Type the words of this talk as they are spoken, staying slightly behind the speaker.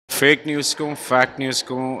Fake நியூஸ்க்கும் fact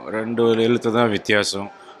நியூஸ்க்கும் ரெண்டு எழுத்து தான் வித்தியாசம்.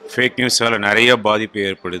 ஃபேக் நியூஸால் நிறைய பாதிப்பு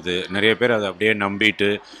ஏற்படுது. நிறைய பேர் அதை அப்படியே நம்பிட்டு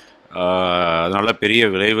அதனால் பெரிய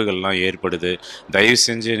விளைவுகள்லாம் ஏற்படுது. தயவு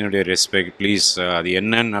செஞ்சு என்னுடைய ரெஸ்பெக்ட் ப்ளீஸ், அது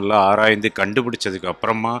என்னன்னு நல்லா ஆராய்ந்து கண்டுபிடிச்சதுக்கு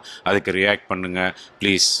அப்புறமா அதுக்கு ரியாக்ட் பண்ணுங்கள்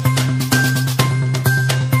ப்ளீஸ்.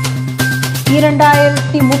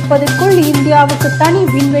 2030க்குள் இந்தியாவுக்கு தனி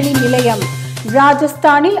விண்வெளி நிலையம்.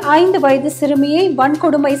 ராஜஸ்தானில் 5 வயது சிறுமியை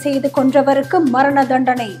வன்கொடுமை செய்து கொன்றவருக்கு மரண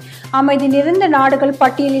தண்டனை. அமைதி நிறைந்த நாடுகள்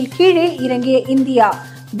பட்டியலில் கீழே இறங்கிய இந்தியா.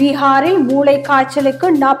 பீகாரில் மூளை காய்ச்சலுக்கு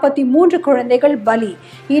 43 குழந்தைகள் பலி.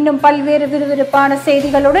 இன்னும் பல்வேறு விறுவிறுப்பான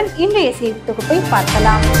செய்திகளுடன் இன்றைய செய்தி தொகுப்பை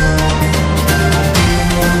பார்க்கலாம்.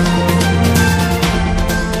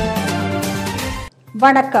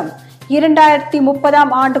 வணக்கம். 2030ஆம்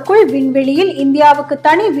ஆண்டுக்குள் விண்வெளியில் இந்தியாவுக்கு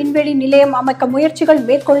தனி விண்வெளி நிலையம் அமைக்க முயற்சிகள்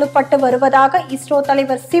மேற்கொள்ளப்பட்டு வருவதாக இஸ்ரோ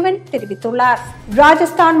தலைவர் சிவன் தெரிவித்துள்ளார்.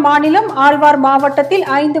 ராஜஸ்தான் மாநிலம் ஆழ்வார் மாவட்டத்தில்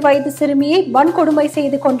 5 வயது சிறுமியை வன்கொடுமை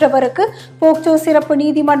செய்து கொன்றவருக்கு போக்சோ சிறப்பு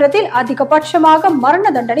நீதிமன்றத்தில் அதிகபட்சமாக மரண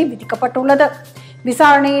தண்டனை விதிக்கப்பட்டுள்ளது.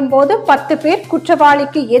 விசாரணையின் போது 10 பேர்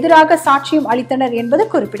குற்றவாளிக்கு எதிராக சாட்சியம் அளித்தனர் என்பது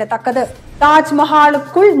குறிப்பிடத்தக்கது.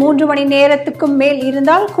 தாஜ்மஹாலுக்குள் 3 மணி நேரத்துக்கும் மேல்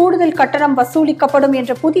இருந்தால் கூடுதல் கட்டணம் வசூலிக்கப்படும்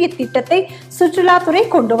என்ற புதிய திட்டத்தை சுற்றுலாத்துறை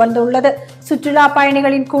கொண்டு வந்துள்ளது. சுற்றுலா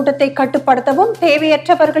பயணிகளின் கூட்டத்தை கட்டுப்படுத்தவும்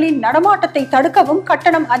தேவையற்றவர்களின் நடமாட்டத்தை தடுக்கவும்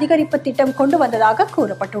கட்டணம் அதிகரிப்பு திட்டம் கொண்டு வந்ததாக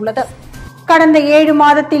கூறப்பட்டுள்ளது. கடந்த 7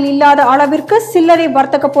 மாதத்தில் இல்லாத அளவிற்கு சில்லறை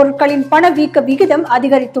வர்த்தக பொருட்களின் பணவீக்க விகிதம்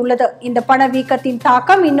அதிகரித்துள்ளது. இந்த பணவீக்கத்தின்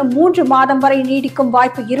தாக்கம் இன்னும் 3 மாதம் வரை நீடிக்கும்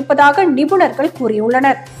வாய்ப்பு இருப்பதாக நிபுணர்கள்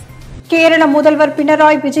கூறியுள்ளனர். கேரள முதல்வர்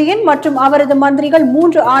பினராயி விஜயன் மற்றும் அவரது மந்திரிகள்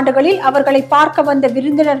 3 ஆண்டுகளில் அவர்களை பார்க்க வந்த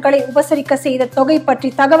விருந்தினர்களை உபசரிக்க செய்த தொகை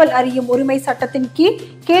பற்றி தகவல் அறியும் உரிமை சட்டத்தின் கீழ்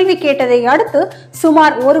கேள்வி கேட்டதை அடுத்து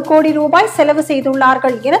சுமார் 1 கோடி ரூபாய் செலவு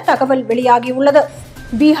செய்துள்ளார்கள் என தகவல் வெளியாகியுள்ளது.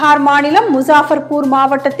 பீகார் மாநிலம் முசாஃபர்பூர்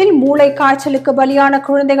மாவட்டத்தில் மூளை காய்ச்சலுக்கு பலியான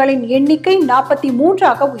குழந்தைகளின் எண்ணிக்கை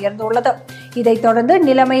 43ஆக உயர்ந்துள்ளது. இதைத் தொடர்ந்து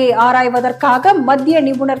நிலைமையை ஆராய்வதற்காக மத்திய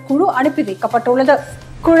நிபுணர் குழு அனுப்பி வைக்கப்பட்டுள்ளது.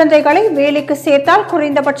 குழந்தைகளை வேலைக்கு சேர்த்தால்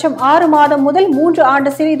குறைந்தபட்சம் 6 மாதம் முதல் 3 ஆண்டு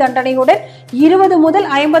சிறை தண்டனையுடன் 20 முதல்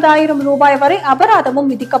 50,000 ரூபாய் வரை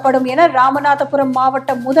அபராதமும் விதிக்கப்படும் என ராமநாதபுரம்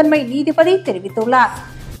மாவட்ட முதன்மை நீதிபதி தெரிவித்துள்ளார்.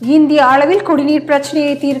 இந்திய அளவில் குடிநீர்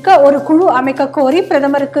பிரச்சனையை தீர்க்க ஒரு குழு அமைக்க கோரி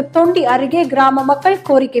பிரதமருக்கு தொண்டி அருகே கிராம மக்கள்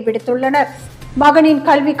கோரிக்கை விடுத்துள்ளனர். மகனின்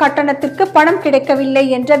கல்வி கட்டணத்திற்கு பணம் கிடைக்கவில்லை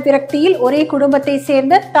என்ற விரக்தியில் ஒரே குடும்பத்தை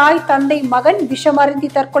சேர்ந்த தாய், தந்தை, மகன் விஷமருந்தி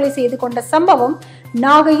தற்கொலை செய்து கொண்ட சம்பவம்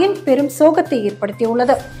நாகையில் பெரும் சோகத்தை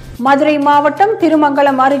ஏற்படுத்தியுள்ளது. மதுரை மாவட்டம்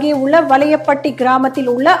திருமங்கலம் அருகே உள்ள வலையப்பட்டி கிராமத்தில்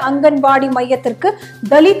உள்ள அங்கன்வாடி மையத்திற்கு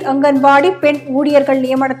தலித் அங்கன்வாடி பெண் ஊழியர்கள்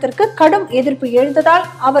நியமனத்திற்கு கடும் எதிர்ப்பு எழுந்ததால்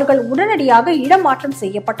அவர்கள் உடனடியாக இடமாற்றம்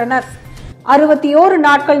செய்யப்பட்டனர். 61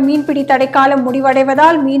 நாட்கள் மீன்பிடி தடைக்காலம்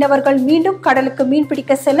முடிவடைவதால் மீனவர்கள் மீண்டும் கடலுக்கு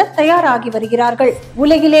மீன்பிடிக்க செல்ல தயாராகி வருகிறார்கள்.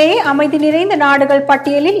 உலகிலேயே அமைதி நிறைந்த நாடுகள்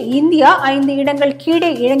பட்டியலில் இந்தியா 5 இடங்கள் கீழே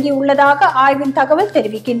இறங்கியுள்ளதாக ஆய்வின் தகவல்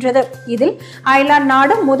தெரிவிக்கின்றது. இதில் அயர்லாந்து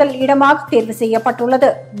நாடு முதல் இடமாக தேர்வு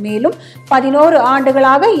செய்யப்பட்டுள்ளது. மேலும் 11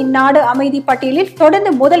 ஆண்டுகளாக இந்நாடு அமைதி பட்டியலில்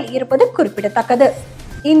தொடர்ந்து முதல் இருப்பது குறிப்பிடத்தக்கது.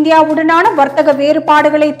 இந்தியாவுடனான வர்த்தக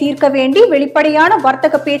வேறுபாடுகளை தீர்க்க வேண்டி வெளிப்படையான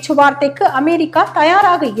வர்த்தக பேச்சுவார்த்தைக்கு அமெரிக்கா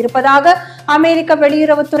தயாராக இருப்பதாக அமெரிக்க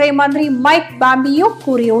வெளியுறவுத்துறை மந்திரி மைக் பாம்பியோ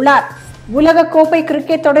கூறியுள்ளார். உலக கோப்பை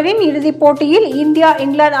கிரிக்கெட் தொடரின் இறுதிப் போட்டியில் இந்தியா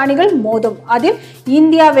இங்கிலாந்து அணிகள் மோதும். அதில்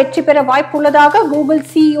இந்தியா வெற்றி பெற வாய்ப்புள்ளதாக Google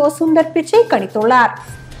CEO Sundar Pichai கணித்துள்ளார்.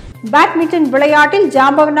 Badminton விளையாட்டில்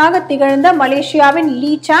ஜாம்பவனாக திகழ்ந்த மலேசியாவின்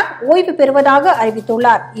லீ சாங் ஓய்வு பெறுவதாக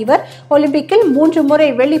அறிவித்துள்ளார். இவர் ஒலிம்பிக்கில் 3 முறை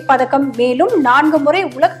வெள்ளிப் பதக்கம் மேலும் 4 முறை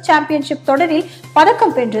உலக சாம்பியன்ஷிப் தொடரில்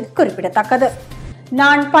பதக்கம் வென்றது குறிப்பிடத்தக்கது.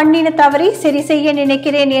 நான் பண்ணின தவறை சரி செய்ய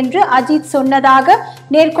நினைக்கிறேன் என்று அஜித் சொன்னதாக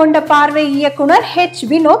நேர்கொண்ட பார்வை இயக்குனர்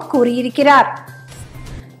வினோத் கூறியிருக்கிறார்.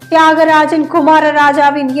 தியாகராஜன்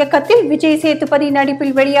குமாரராஜாவின் இயக்கத்தில் விஜய் சேதுபதி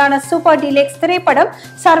நடிப்பில் வெளியான சூப்பர் டீலக்ஸ் திரைப்படம்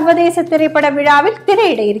சர்வதேச திரைப்பட விழாவில்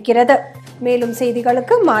திரையிட இருக்கிறது. மேலும்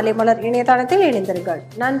செய்திகளுக்கு மாலை மலர் இணையதளத்தில் இணைந்திருங்கள்.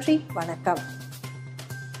 நன்றி, வணக்கம்.